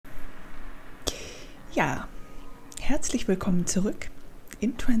Ja, herzlich willkommen zurück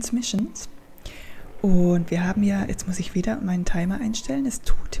in Transmissions. Und wir haben ja, jetzt muss ich wieder meinen Timer einstellen, es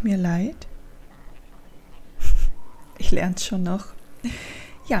tut mir leid. Ich lerne es schon noch.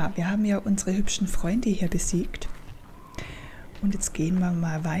 Ja, wir haben ja unsere hübschen Freunde hier besiegt. Und jetzt gehen wir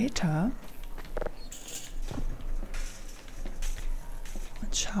mal weiter.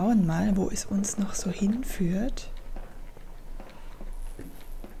 Und schauen mal, wo es uns noch so hinführt.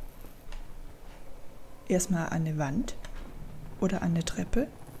 Erstmal an eine Wand oder an eine Treppe.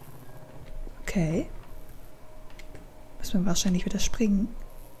 Okay. Müssen wir wahrscheinlich wieder springen.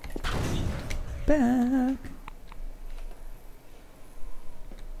 Bäh.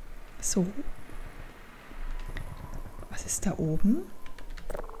 So. Was ist da oben?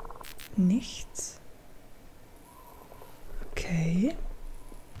 Nichts. Okay.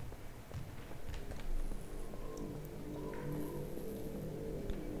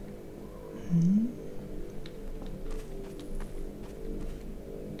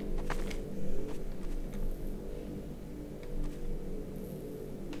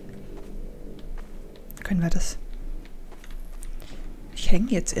 Können wir das? Ich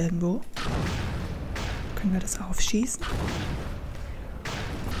hänge jetzt irgendwo. Können wir das aufschießen?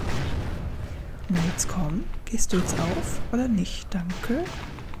 Na, jetzt komm. Gehst du jetzt auf oder nicht? Danke.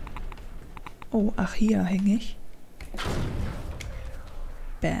 Oh, ach, hier hänge ich.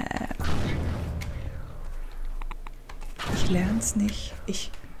 Bäh. Ich lern's nicht.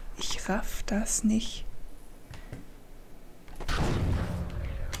 Ich raff das nicht.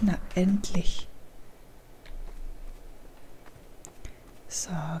 Na, endlich. So,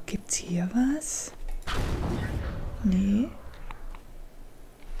 gibt's hier was? Nee.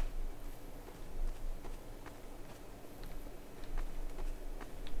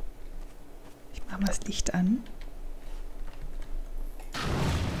 Ich mach mal das Licht an.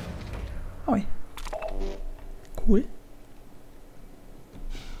 Oi. Cool.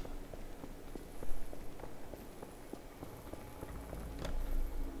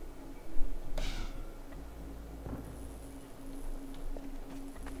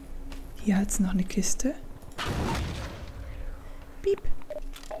 Hier hat es noch eine Kiste. Piep.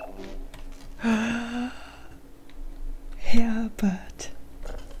 Herbert.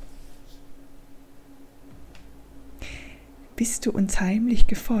 Bist du uns heimlich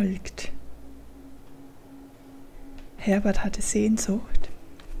gefolgt? Herbert hatte Sehnsucht.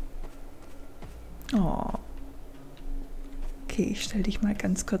 Oh. Okay, ich stelle dich mal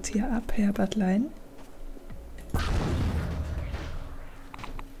ganz kurz hier ab, Herbertlein.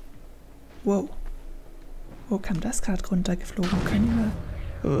 Wow. Wo kam das gerade runtergeflogen? Können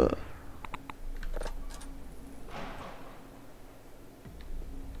wir...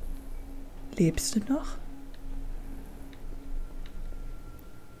 Lebst du noch?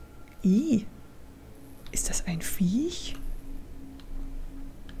 Ih. Ist das ein Viech?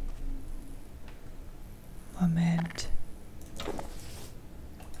 Moment.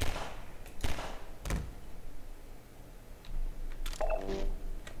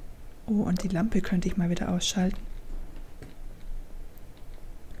 Oh, und die Lampe könnte ich mal wieder ausschalten.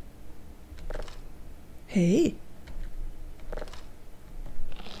 Hey.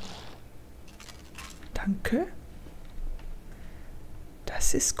 Danke.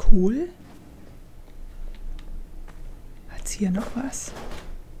 Das ist cool. Hat's hier noch was?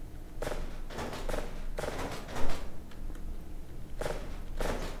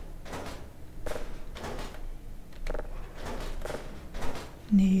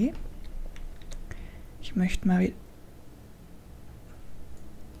 Nee. Ich möchte mal...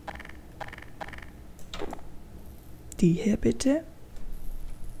 Die hier bitte.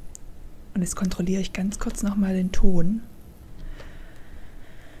 Und jetzt kontrolliere ich ganz kurz nochmal den Ton,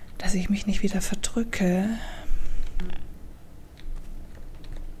 dass ich mich nicht wieder verdrücke.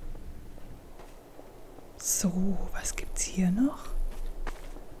 So, was gibt's hier noch?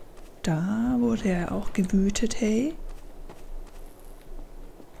 Da wurde er auch gewütet, hey.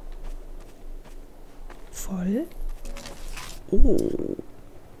 Voll. Oh.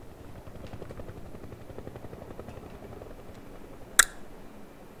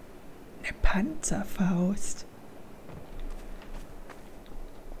 Eine Panzerfaust.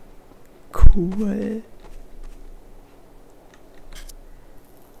 Cool.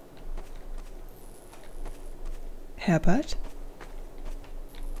 Herbert?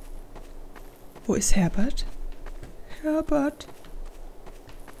 Wo ist Herbert? Herbert?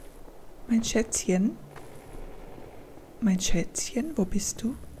 Mein Schätzchen? Mein Schätzchen, wo bist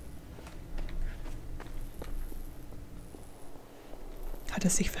du? Hat er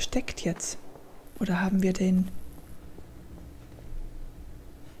sich versteckt jetzt? Oder haben wir den...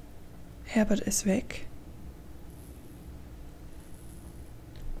 Herbert ist weg.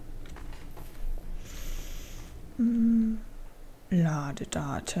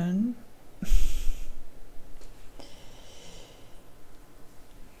 Ladedaten.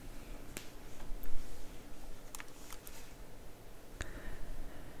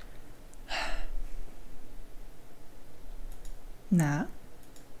 Na?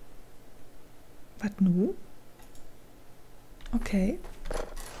 Was nu? Okay.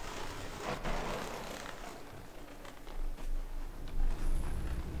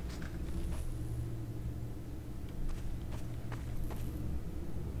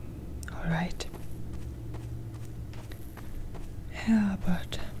 Alright.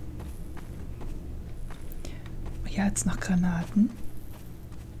 Herbert. Hier hat's noch Granaten.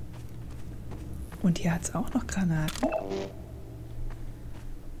 Und hier hat's auch noch Granaten.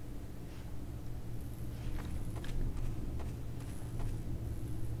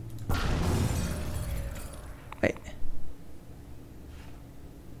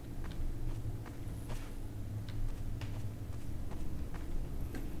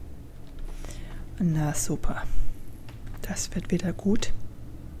 Na super. Das wird wieder gut.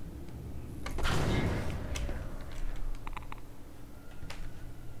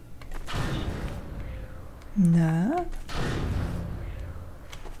 Na?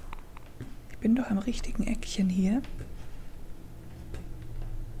 Ich bin doch am richtigen Eckchen hier.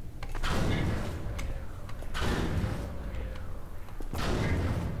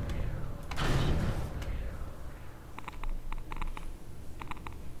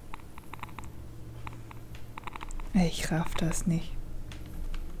 Ich raff das nicht.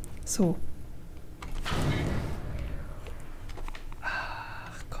 So.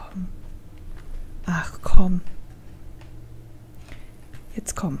 Ach komm. Ach komm.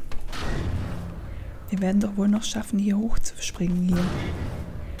 Jetzt komm. Wir werden doch wohl noch schaffen, hier hoch zu springen hier.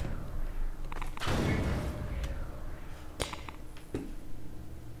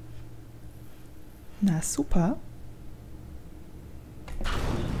 Na super.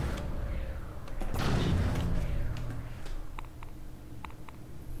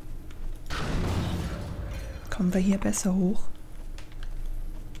 Kommen wir hier besser hoch?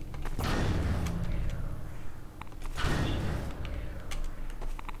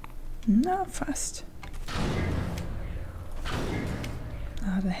 Na, fast.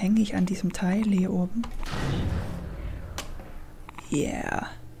 Ah, da hänge ich an diesem Teil hier oben. Yeah.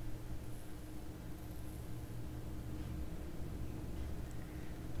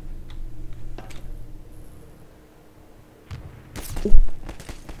 Oh,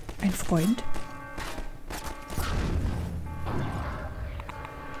 ein Freund.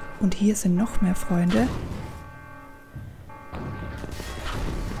 Und hier sind noch mehr Freunde.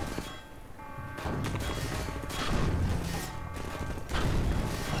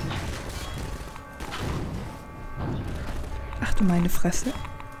 Ach du meine Fresse.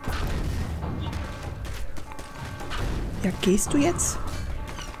 Ja, gehst du jetzt?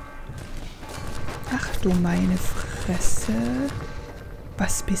 Ach du meine Fresse.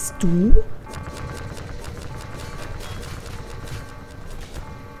 Was bist du?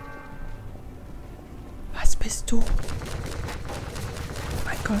 Bist du? Oh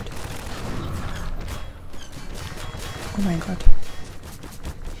mein Gott. Oh mein Gott.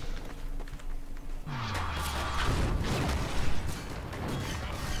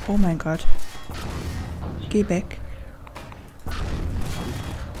 Oh mein Gott. Geh weg.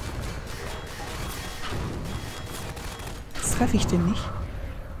 Jetzt treffe ich den nicht.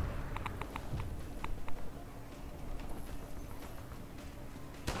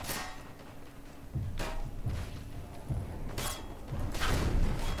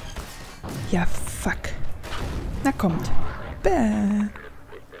 Ja, fuck. Na kommt. Bäh.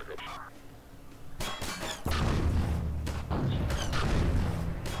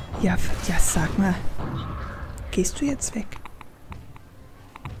 Ja, sag mal. Gehst du jetzt weg?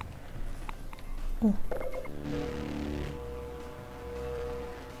 Oh.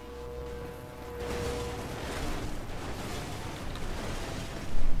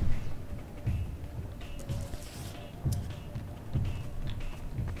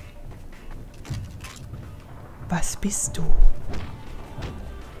 Was bist du?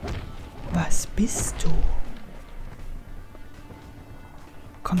 Was bist du?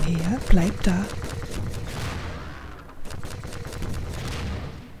 Komm her, bleib da.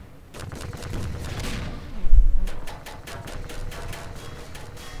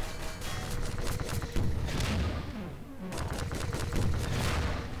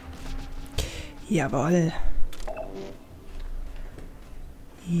 Jawohl.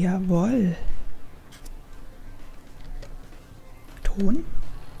 Jawohl. Ton.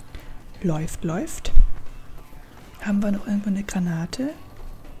 Läuft, läuft. Haben wir noch irgendwo eine Granate?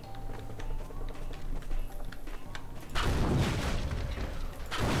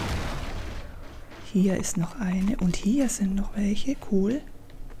 Hier ist noch eine und hier sind noch welche. Cool.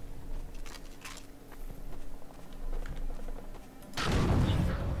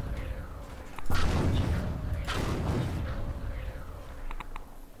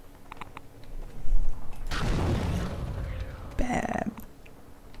 Bam.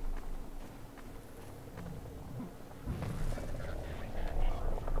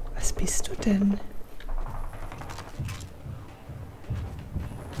 Was bist du denn?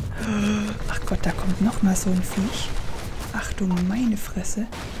 Ach Gott, da kommt noch mal so ein Viech. Ach du meine Fresse.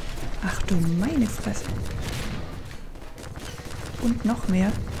 Ach du meine Fresse. Und noch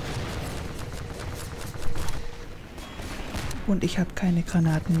mehr. Und ich habe keine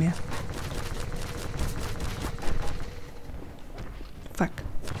Granaten mehr. Fuck.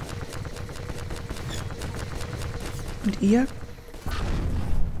 Und ihr?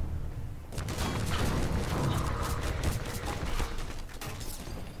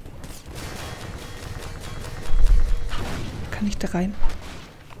 Kann ich da rein?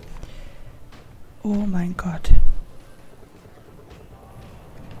 Oh mein Gott.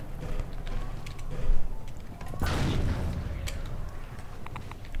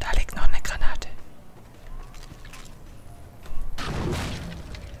 Da liegt noch eine Granate.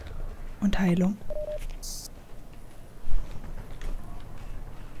 Und Heilung.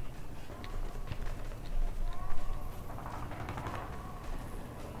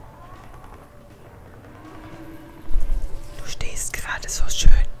 So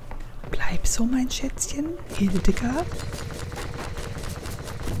schön. Bleib so, mein Schätzchen. Hildegard.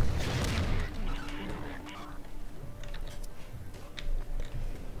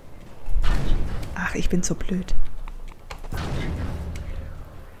 Ach, ich bin so blöd.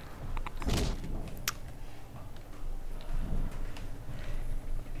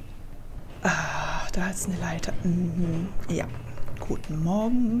 Ah, da ist eine Leiter. Mhm. Ja. Guten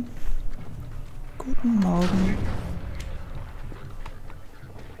Morgen. Guten Morgen.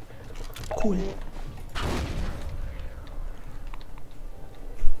 Cool.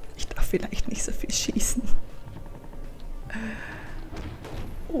 Ich darf vielleicht nicht so viel schießen.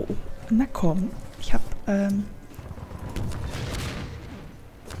 Oh, na komm. Ich hab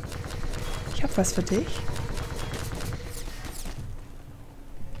was für dich.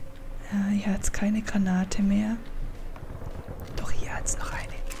 Hier hat's keine Granate mehr. Doch hier hat's noch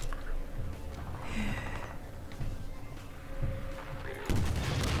eine.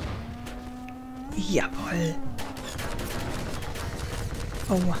 Jawohl.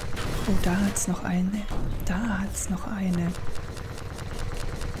 Oh, oh, da hat's noch eine. Da hat's noch eine.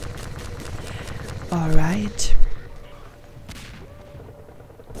 Alright.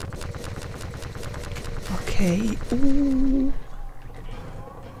 Okay.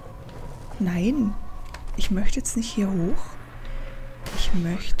 Nein. Ich möchte jetzt nicht hier hoch. Ich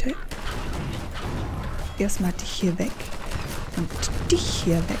möchte erstmal dich hier weg und dich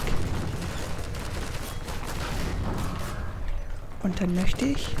hier weg. Und dann möchte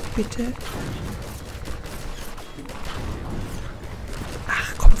ich bitte...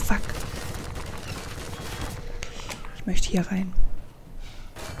 Ach komm, fuck. Ich möchte hier rein.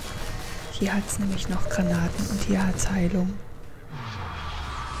 Hier hat es nämlich noch Granaten und hier hat es Heilung.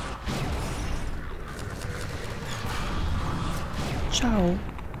 Ciao.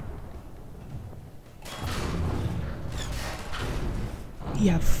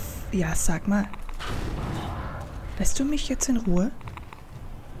 Ja, ja, sag mal. Lässt du mich jetzt in Ruhe?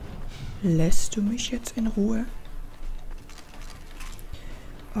 Lässt du mich jetzt in Ruhe?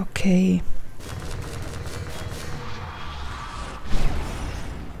 Okay.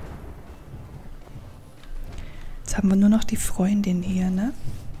 Jetzt haben wir nur noch die Freundin hier, ne?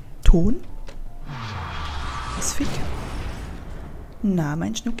 Ton? Ist fit? Na,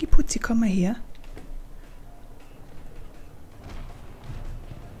 mein Schnuckiputzi, komm mal her.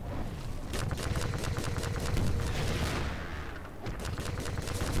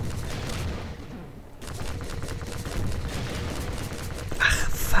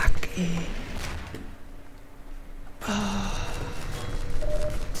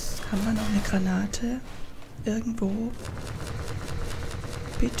 Haben wir noch eine Granate? Irgendwo?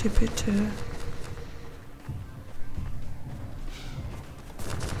 Bitte, bitte.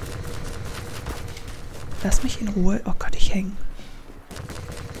 Lass mich in Ruhe. Oh Gott, ich hänge.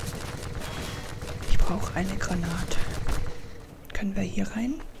 Ich brauche eine Granate. Können wir hier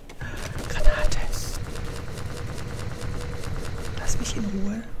rein? Granate. Lass mich in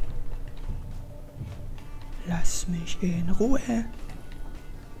Ruhe. Lass mich in Ruhe.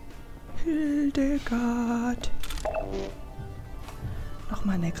 Hildegard.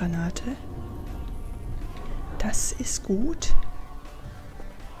 Nochmal eine Granate. Das ist gut.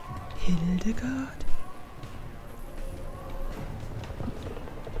 Hildegard.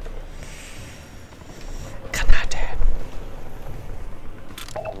 Granate.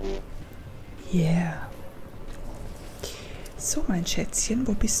 Yeah. So, mein Schätzchen,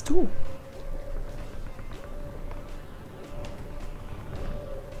 wo bist du?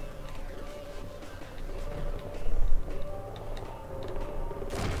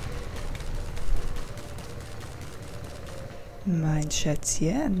 Mein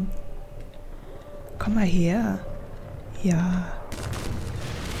Schätzchen. Komm mal her. Ja.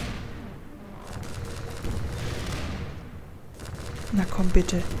 Na komm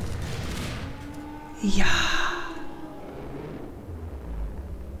bitte. Ja.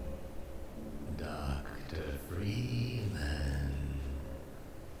 Dr. Freeman.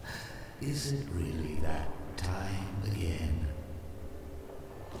 Is it really that time again?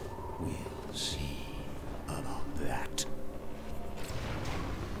 We'll see about that.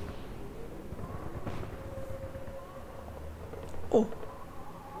 Oh,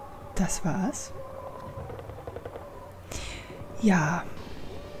 das war's. Ja,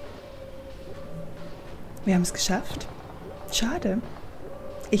 wir haben es geschafft. Schade.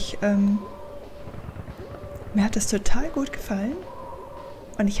 Mir hat es total gut gefallen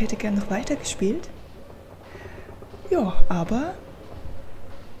und ich hätte gern noch weiter gespielt. Ja, aber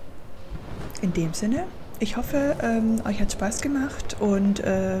in dem Sinne, ich hoffe, euch hat Spaß gemacht und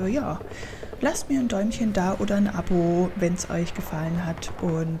ja, lasst mir ein Däumchen da oder ein Abo, wenn es euch gefallen hat.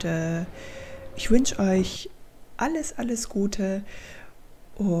 Und ich wünsche euch alles Gute.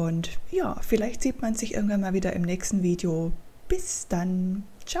 Und ja, vielleicht sieht man sich irgendwann mal wieder im nächsten Video. Bis dann.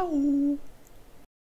 Ciao.